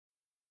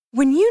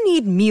When you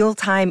need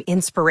mealtime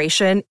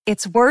inspiration,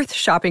 it's worth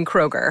shopping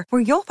Kroger,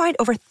 where you'll find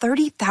over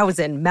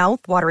 30,000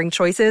 mouth-watering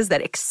choices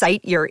that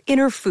excite your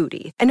inner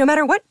foodie. And no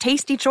matter what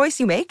tasty choice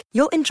you make,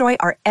 you'll enjoy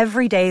our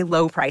everyday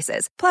low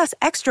prices, plus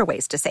extra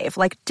ways to save,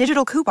 like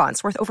digital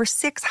coupons worth over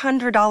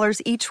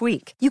 $600 each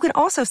week. You can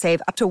also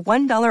save up to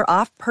 $1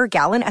 off per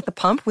gallon at the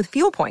pump with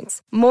fuel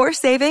points. More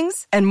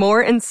savings and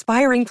more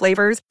inspiring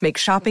flavors make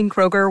shopping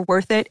Kroger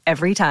worth it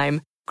every time.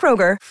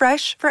 Kroger,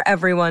 fresh for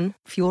everyone.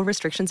 Fuel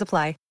restrictions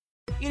apply.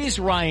 It is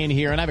Ryan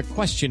here, and I have a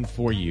question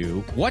for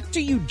you. What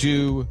do you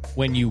do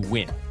when you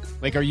win?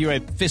 Like, are you a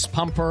fist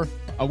pumper,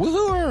 a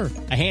woo-hooer,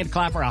 a hand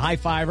clapper, a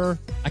high-fiver?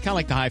 I kind of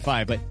like the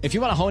high-five, but if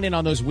you want to hone in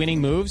on those winning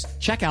moves,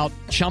 check out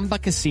Chumba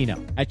Casino.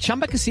 At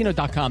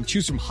ChumbaCasino.com,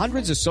 choose from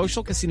hundreds of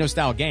social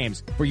casino-style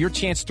games for your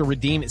chance to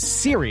redeem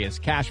serious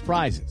cash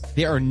prizes.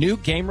 There are new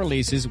game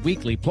releases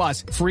weekly,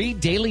 plus free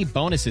daily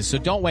bonuses, so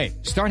don't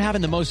wait. Start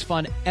having the most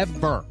fun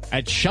ever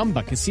at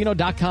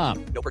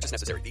ChumbaCasino.com. No purchase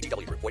necessary.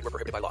 VGW Group. Void where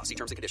prohibited by law. See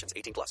terms and conditions.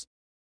 18+.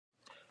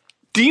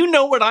 Do you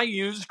know what I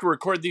use to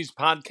record these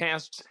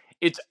podcasts?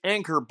 It's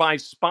Anchor by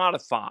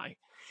Spotify.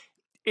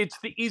 It's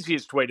the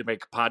easiest way to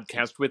make a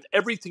podcast with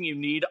everything you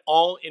need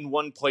all in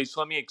one place.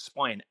 Let me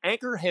explain.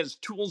 Anchor has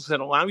tools that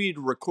allow you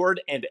to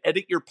record and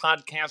edit your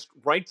podcast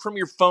right from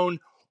your phone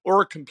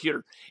or a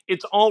computer.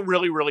 It's all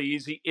really, really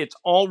easy. It's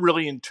all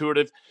really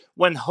intuitive.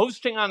 When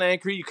hosting on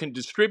Anchor, you can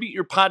distribute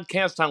your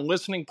podcast on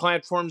listening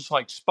platforms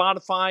like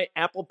Spotify,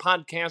 Apple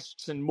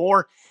Podcasts, and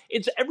more.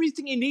 It's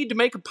everything you need to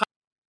make a podcast.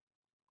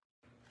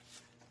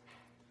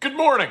 Good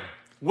morning.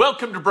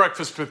 Welcome to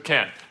Breakfast with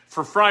Ken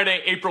for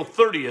Friday, April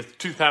 30th,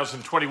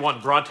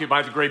 2021, brought to you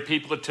by the great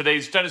people at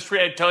Today's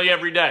Dentistry. I tell you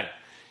every day,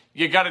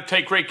 you got to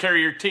take great care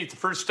of your teeth. The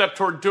first step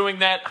toward doing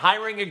that,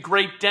 hiring a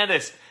great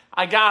dentist.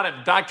 I got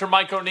him, Dr.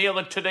 Mike O'Neill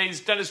at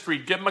Today's Dentistry.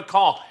 Give him a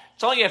call.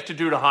 It's all you have to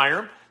do to hire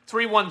him.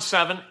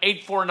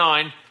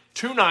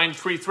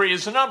 317-849-2933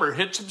 is the number.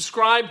 Hit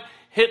subscribe,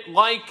 hit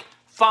like,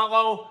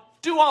 follow,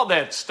 do all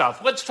that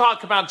stuff. Let's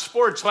talk about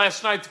sports.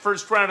 Last night, the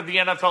first round of the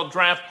NFL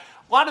draft.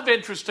 A lot of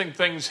interesting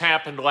things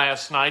happened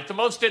last night. The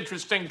most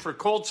interesting for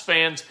Colts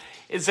fans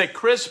is that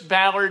Chris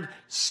Ballard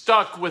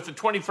stuck with the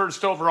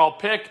 21st overall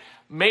pick,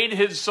 made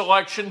his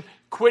selection.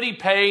 Kwity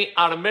Paye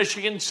out of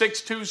Michigan,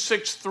 6'2",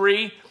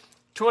 6'3",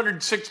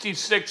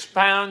 266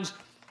 pounds,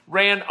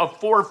 ran a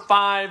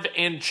 4.5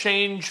 and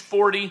change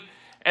 40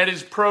 at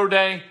his pro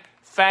day.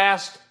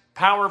 Fast,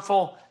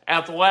 powerful,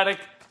 athletic,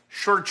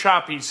 short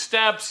choppy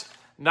steps.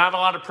 Not a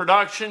lot of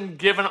production,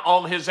 given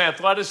all his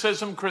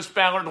athleticism. Chris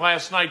Ballard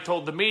last night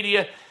told the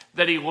media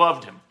that he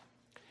loved him.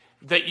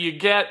 That you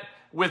get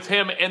with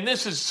him, and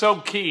this is so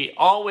key,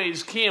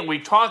 always key, and we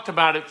talked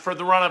about it for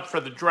the run-up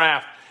for the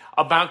draft,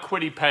 about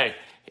Kwity Paye.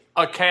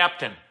 A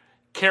captain,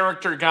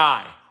 character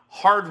guy,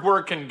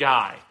 hard-working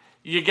guy.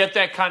 You get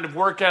that kind of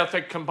work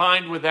ethic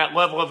combined with that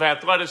level of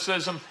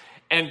athleticism,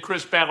 and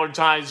Chris Ballard's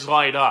eyes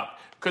light up.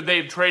 Could they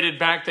have traded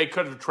back? They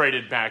could have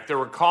traded back. There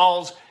were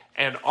calls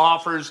and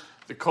offers.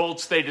 The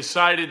Colts, they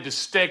decided to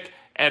stick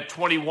at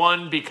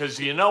 21 because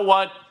you know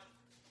what?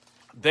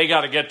 They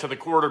got to get to the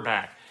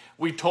quarterback.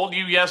 We told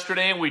you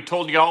yesterday and we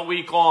told you all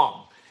week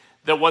long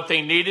that what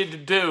they needed to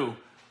do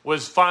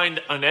was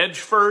find an edge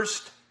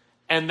first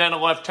and then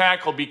a left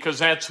tackle because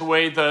that's the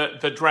way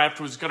the draft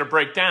was going to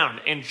break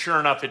down. And sure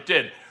enough, it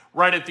did.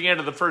 Right at the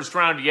end of the first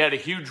round, you had a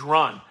huge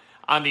run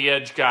on the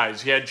edge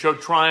guys. You had Joe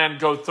Tryon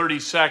go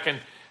 32nd.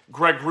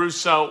 Greg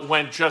Rousseau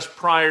went just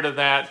prior to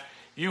that.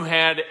 You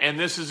had, and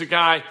this is a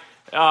guy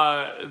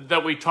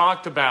that we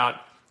talked about.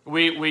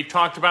 We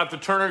talked about the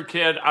Turner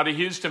kid out of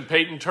Houston,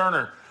 Peyton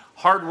Turner.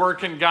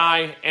 Hard-working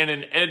guy and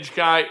an edge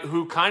guy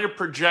who kind of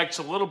projects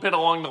a little bit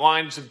along the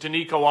lines of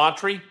Danico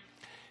Autry.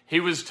 He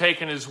was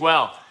taken as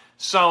well.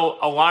 So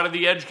a lot of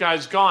the edge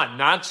guys gone.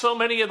 Not so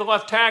many of the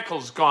left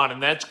tackles gone,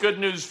 and that's good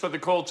news for the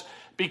Colts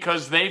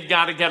because they've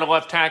got to get a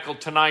left tackle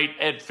tonight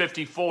at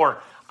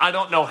 54. I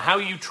don't know how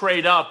you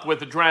trade up with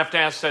the draft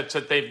assets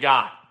that they've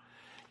got.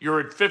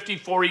 You're at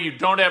 54. You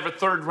don't have a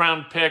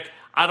third-round pick.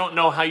 I don't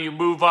know how you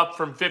move up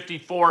from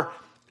 54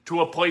 to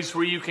a place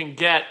where you can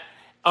get,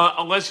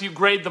 unless you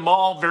grade them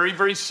all very,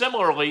 very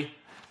similarly,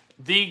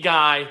 the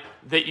guy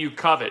that you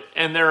covet.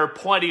 And there are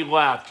plenty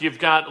left. You've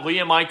got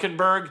Liam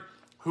Eichenberg,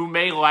 who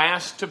may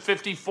last to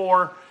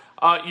 54.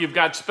 You've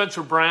got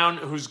Spencer Brown,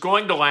 who's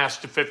going to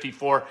last to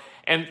 54.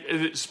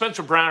 And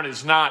Spencer Brown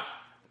is not,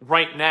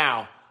 right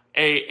now,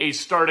 a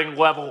starting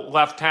level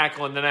left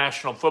tackle in the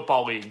National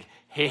Football League.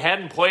 He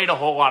hadn't played a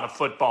whole lot of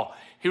football.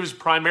 He was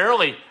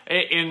primarily,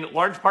 in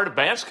large part, a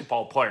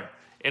basketball player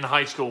in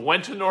high school.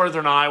 Went to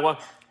Northern Iowa.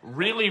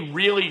 Really,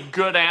 really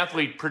good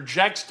athlete.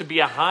 Projects to be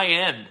a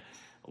high-end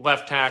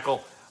left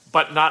tackle,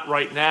 but not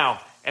right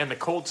now. And the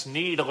Colts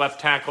need a left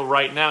tackle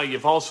right now.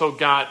 You've also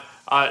got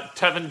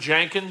Tevin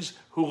Jenkins,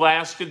 who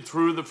lasted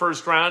through the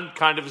first round.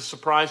 Kind of a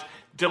surprise.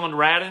 Dylan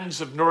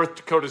Radins of North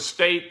Dakota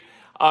State.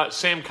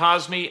 Sam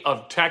Cosmi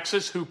of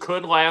Texas, who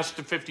could last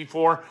to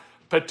 54,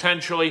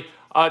 potentially.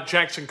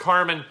 Jackson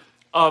Carman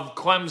of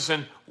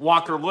Clemson,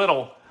 Walker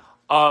Little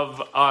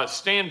of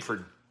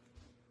Stanford.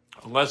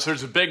 unless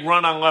there's a big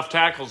run on left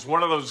tackles,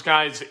 one of those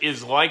guys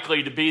is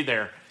likely to be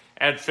there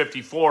at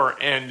 54.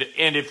 And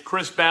if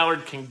Chris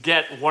Ballard can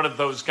get one of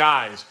those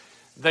guys,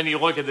 then you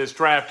look at this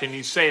draft and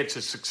you say it's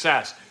a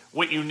success.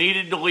 What you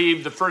needed to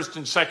leave the first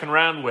and second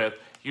round with,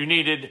 you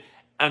needed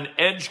an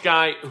edge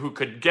guy who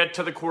could get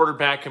to the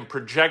quarterback and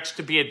projects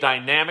to be a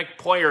dynamic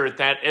player at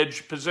that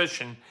edge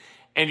position,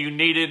 and you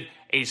needed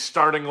a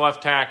starting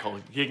left tackle.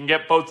 You can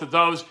get both of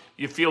those.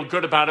 You feel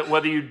good about it,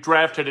 whether you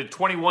drafted at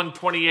 21,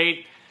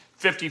 28,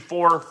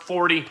 54,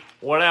 40,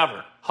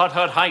 whatever.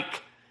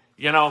 Hike.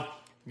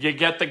 You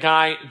get the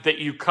guy that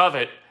you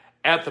covet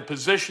at the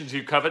positions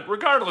you covet,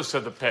 regardless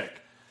of the pick.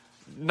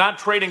 Not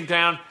trading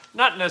down,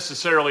 not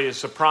necessarily a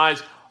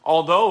surprise.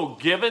 Although,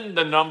 given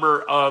the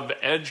number of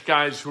edge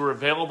guys who were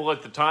available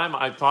at the time,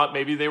 I thought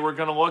maybe they were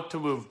going to look to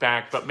move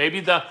back. But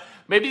maybe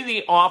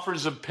the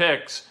offers of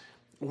picks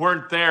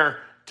weren't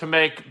there to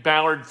make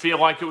Ballard feel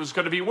like it was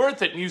going to be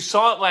worth it. And you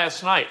saw it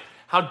last night,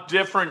 how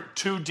different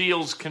two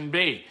deals can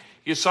be.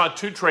 You saw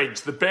two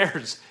trades. The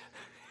Bears,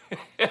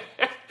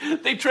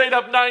 they trade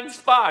up 9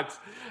 spots,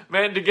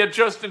 man, to get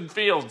Justin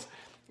Fields.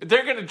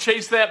 They're going to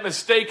chase that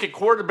mistake at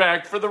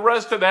quarterback for the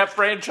rest of that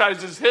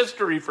franchise's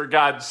history, for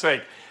God's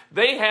sake.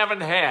 They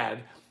haven't had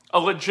a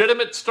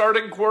legitimate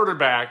starting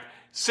quarterback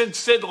since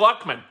Sid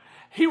Luckman.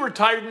 He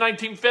retired in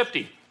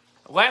 1950.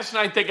 Last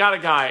night they got a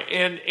guy,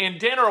 and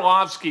Dan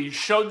Orlovsky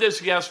showed this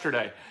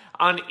yesterday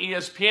on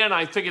ESPN.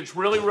 I think it's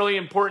really, really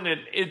important.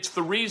 And it's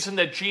the reason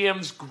that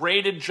GMs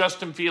graded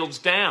Justin Fields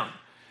down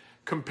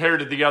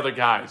compared to the other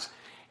guys,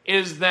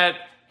 is that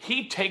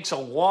he takes a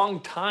long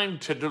time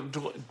to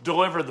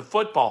deliver the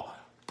football.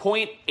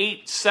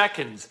 0.8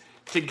 seconds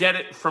to get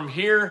it from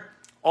here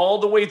all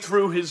the way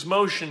through his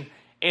motion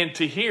and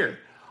to here.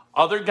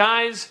 Other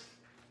guys,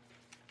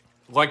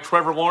 like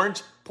Trevor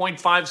Lawrence,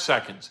 0.5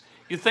 seconds.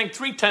 You think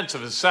 0.3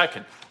 of a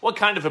second. What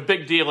kind of a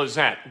big deal is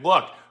that?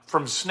 Look,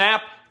 from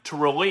snap to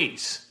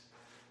release,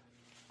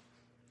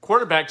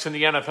 quarterbacks in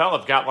the NFL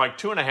have got like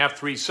 2.5,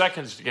 3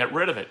 seconds to get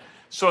rid of it.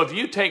 So if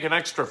you take an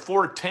extra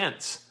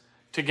 0.4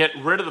 to get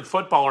rid of the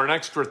football, or an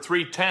extra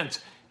 0.3,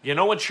 you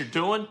know what you're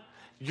doing?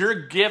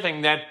 You're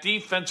giving that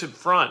defensive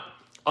front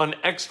an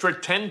extra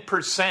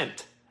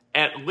 10%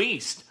 at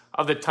least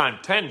of the time,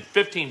 10,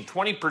 15,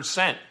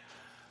 20%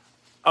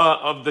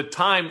 of the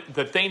time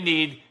that they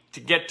need to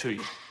get to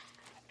you.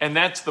 And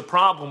that's the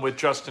problem with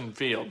Justin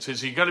Fields. Is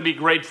he going to be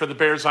great for the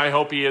Bears? I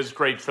hope he is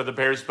great for the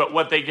Bears. But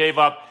what they gave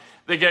up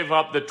the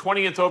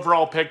 20th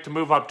overall pick to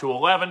move up to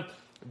 11.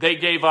 They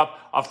gave up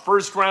a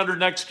first rounder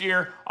next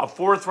year, a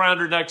fourth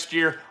rounder next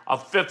year, a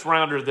fifth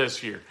rounder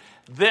this year.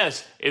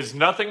 This is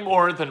nothing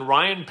more than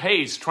Ryan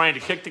Pace trying to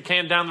kick the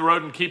can down the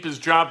road and keep his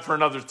job for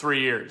another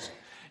 3 years.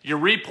 You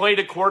replayed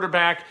a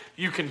quarterback.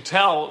 You can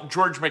tell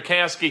George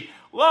McCaskey,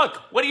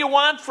 look, what do you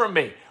want from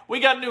me? We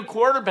got a new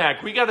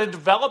quarterback. We got to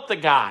develop the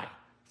guy,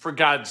 for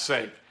God's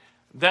sake.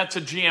 That's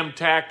a GM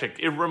tactic.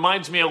 It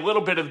reminds me a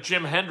little bit of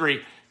Jim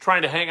Hendry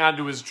trying to hang on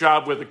to his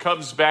job with the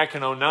Cubs back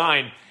in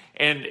 2009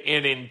 and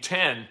in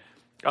 10.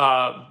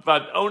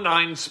 But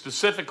 2009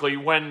 specifically,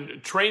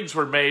 when trades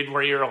were made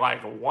where you're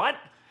like, what?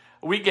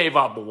 We gave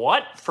up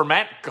what for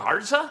Matt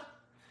Garza?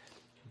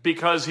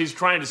 Because he's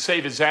trying to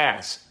save his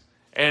ass.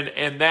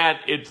 And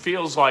that, it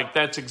feels like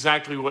that's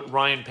exactly what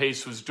Ryan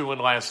Pace was doing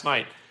last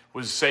night,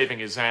 was saving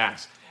his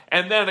ass.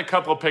 And then a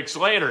couple of picks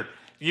later,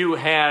 you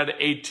had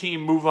a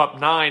team move up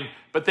 9,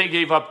 but they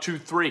gave up 2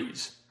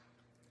 threes.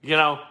 You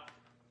know,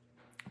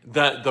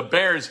 the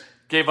Bears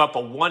gave up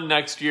a 1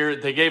 next year.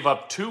 They gave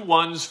up 2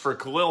 1s for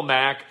Khalil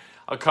Mack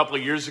a couple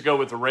of years ago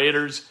with the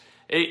Raiders.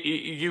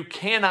 You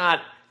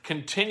cannot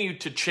continue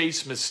to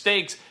chase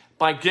mistakes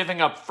by giving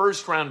up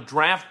first-round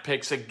draft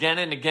picks again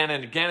and again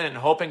and again and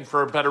hoping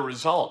for a better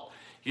result.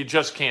 You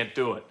just can't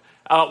do it.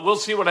 We'll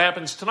see what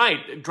happens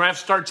tonight. Draft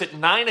starts at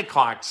 9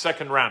 o'clock,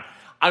 second round.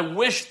 I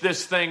wish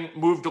this thing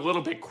moved a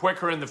little bit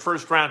quicker in the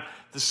first round.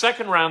 The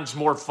second round's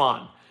more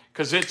fun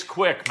because it's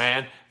quick,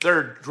 man. There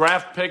are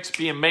draft picks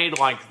being made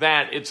like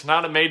that. It's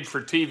not a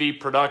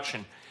made-for-TV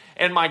production.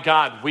 And my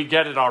God, we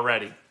get it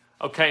already,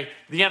 okay?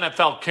 The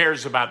NFL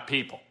cares about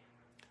people.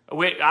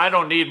 I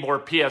don't need more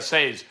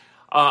PSAs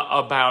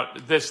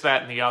about this,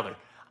 that, and the other.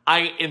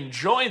 I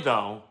enjoy,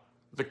 though,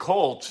 the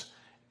Colts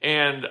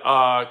and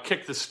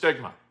kick the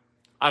stigma.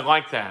 I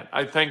like that.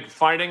 I think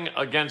fighting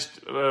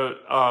against,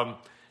 the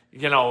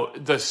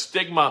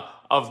stigma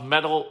of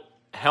mental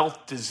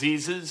health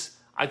diseases,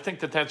 I think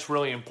that's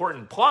really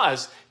important.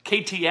 Plus,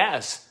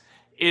 KTS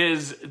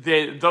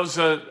those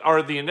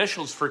are the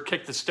initials for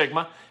kick the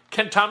stigma.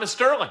 Ken Thomas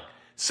Sterling,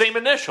 same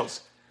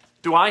initials.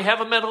 Do I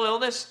have a mental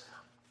illness?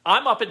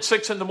 I'm up at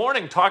 6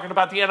 a.m. talking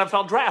about the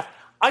NFL draft.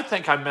 I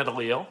think I'm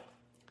mentally ill.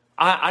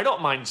 I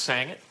don't mind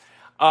saying it.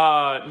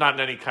 Not in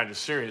any kind of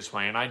serious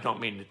way, and I don't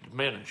mean to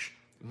diminish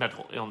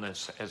mental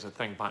illness as a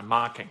thing by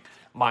mocking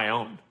my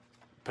own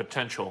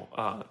potential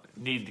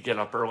need to get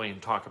up early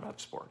and talk about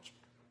sports.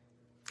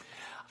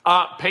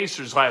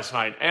 Pacers last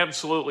night,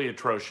 absolutely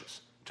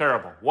atrocious.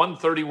 Terrible.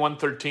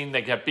 130-113.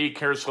 They got beat.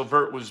 Karis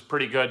LeVert was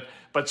pretty good,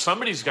 but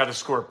somebody's got to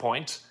score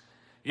points.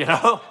 You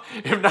know,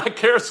 if not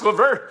Karis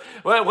LeVert,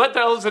 well, what the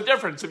hell is the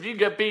difference if you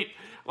get beat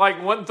like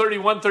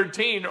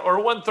 130-113 or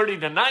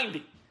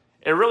 130-90?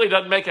 It really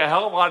doesn't make a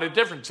hell of a lot of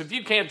difference. If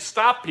you can't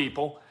stop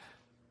people,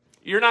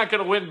 you're not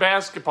going to win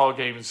basketball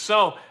games.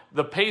 So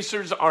the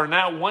Pacers are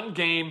now one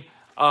game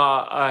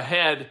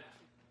ahead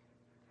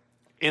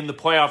in the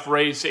playoff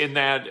race in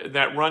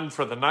that run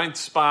for the 9th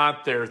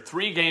spot. They're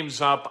 3 games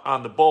up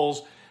on the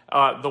Bulls.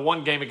 The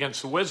one game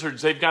against the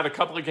Wizards. They've got a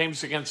couple of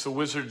games against the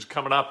Wizards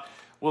coming up.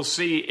 We'll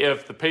see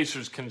if the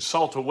Pacers can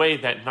salt away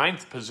that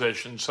 9th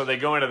position so they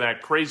go into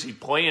that crazy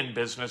play-in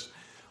business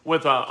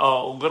with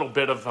a little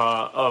bit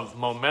of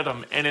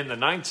momentum. And in the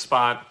 9th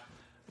spot,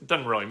 it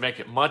doesn't really make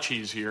it much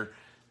easier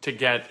to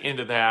get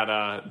into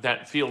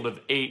that field of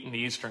 8 in the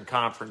Eastern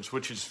Conference,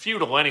 which is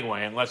futile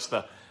anyway unless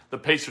the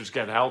Pacers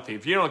get healthy.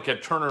 If you don't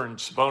get Turner and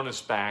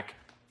Sabonis back,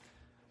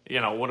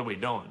 what are we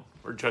doing?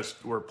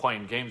 We're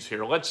playing games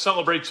here. Let's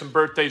celebrate some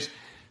birthdays,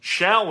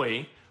 shall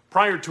we?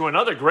 Prior to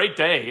another great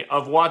day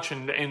of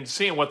watching and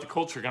seeing what the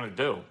Colts are going to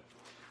do.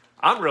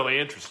 I'm really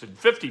interested.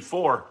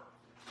 54,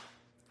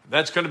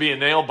 that's going to be a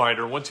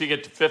nail-biter once you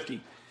get to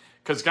 50,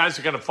 because guys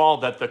are going to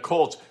fall that the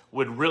Colts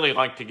would really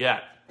like to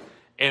get.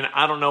 And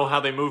I don't know how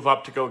they move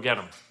up to go get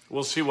them.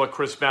 We'll see what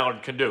Chris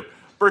Ballard can do.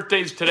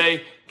 Birthdays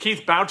today,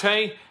 Keith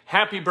Boute,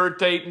 happy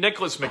birthday.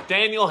 Nicholas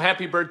McDaniel,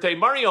 happy birthday.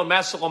 Mario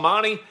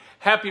Massalamani,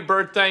 happy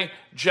birthday.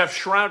 Jeff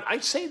Shroud, I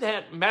say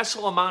that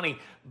Massalamani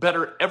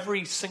better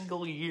every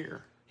single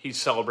year. He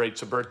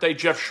celebrates a birthday.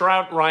 Jeff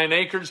Shroud, Ryan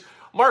Akers,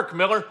 Mark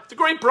Miller, the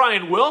great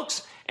Brian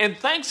Wilkes. And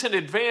thanks in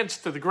advance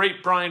to the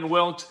great Brian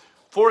Wilkes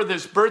for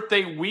this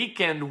birthday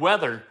weekend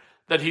weather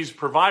that he's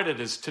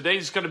provided us.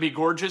 Today's going to be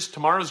gorgeous.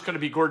 Tomorrow's going to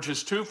be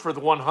gorgeous, too, for the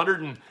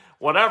 100 and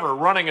whatever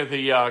running of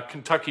the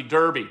Kentucky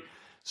Derby.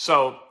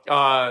 So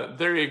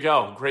there you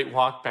go. Great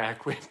walk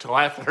back. We have to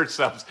laugh at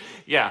ourselves.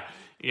 Yeah,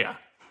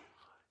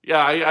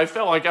 I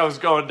felt like I was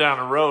going down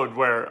a road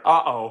where,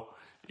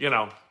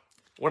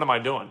 what am I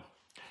doing?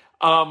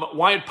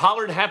 Wyatt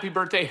Pollard, happy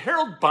birthday.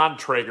 Harold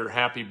Bontrager,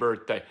 happy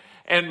birthday.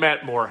 And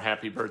Matt Moore,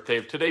 happy birthday.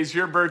 If today's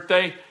your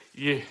birthday,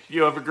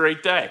 you have a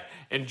great day.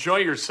 Enjoy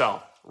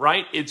yourself,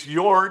 right? It's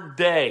your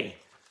day.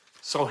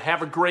 So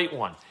have a great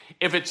one.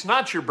 If it's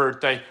not your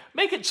birthday,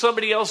 make it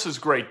somebody else's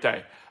great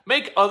day.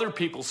 Make other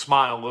people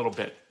smile a little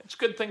bit. It's a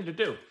good thing to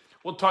do.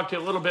 We'll talk to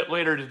you a little bit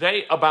later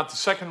today about the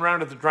second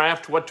round of the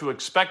draft, what to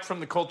expect from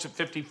the Colts at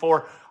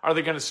 54. Are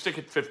they going to stick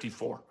at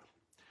 54?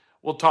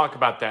 We'll talk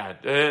about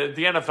that. The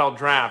NFL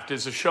Draft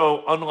is a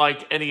show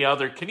unlike any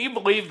other. Can you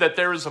believe that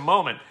there is a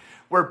moment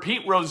where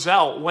Pete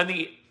Rozelle, when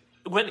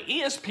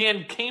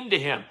ESPN came to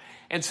him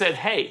and said,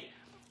 hey,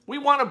 we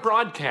want to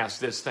broadcast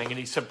this thing, and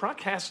he said,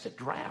 broadcast a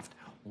draft?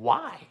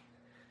 Why?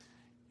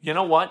 You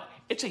know what?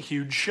 It's a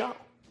huge show.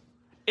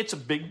 It's a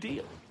big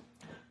deal.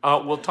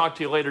 We'll talk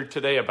to you later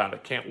today about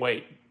it. Can't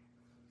wait.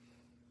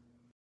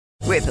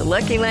 With the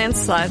Lucky Land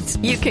Slots,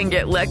 you can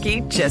get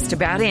lucky just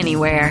about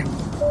anywhere.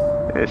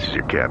 This is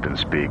your captain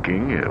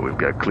speaking. We've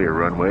got clear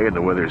runway and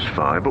the weather's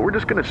fine, but we're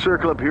just going to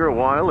circle up here a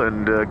while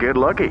and get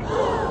lucky.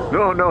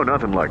 No,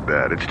 nothing like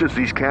that. It's just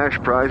these cash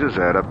prizes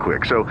add up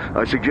quick. So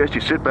I suggest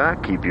you sit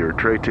back, keep your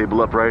tray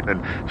table upright,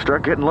 and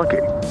start getting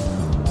lucky.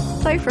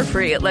 Play for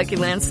free at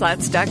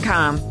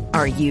LuckyLandSlots.com.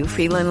 Are you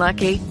feeling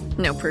lucky?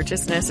 No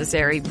purchase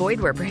necessary. Void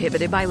where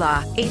prohibited by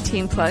law.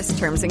 18+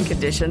 terms and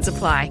conditions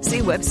apply. See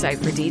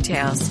website for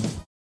details.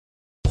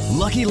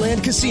 Lucky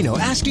Land Casino,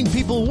 asking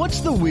people, what's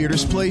the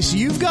weirdest place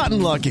you've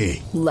gotten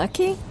lucky?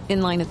 Lucky?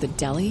 In line at the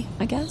deli,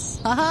 I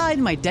guess? Aha,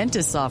 in my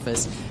dentist's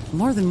office.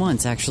 More than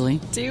once,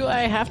 actually. Do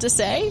I have to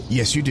say?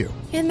 Yes, you do.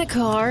 In the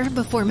car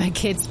before my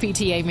kids'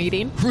 PTA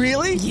meeting.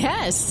 Really?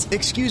 Yes.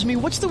 Excuse me,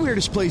 what's the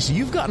weirdest place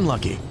you've gotten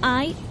lucky?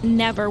 I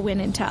never win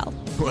and tell.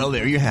 Well,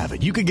 there you have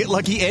it. You can get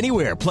lucky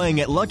anywhere, playing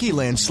at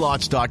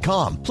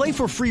LuckyLandSlots.com. Play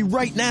for free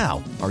right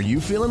now. Are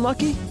you feeling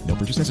lucky? No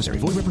purchase necessary.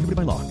 Void where prohibited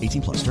by law.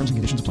 18+ terms and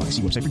conditions apply.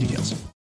 See website for details.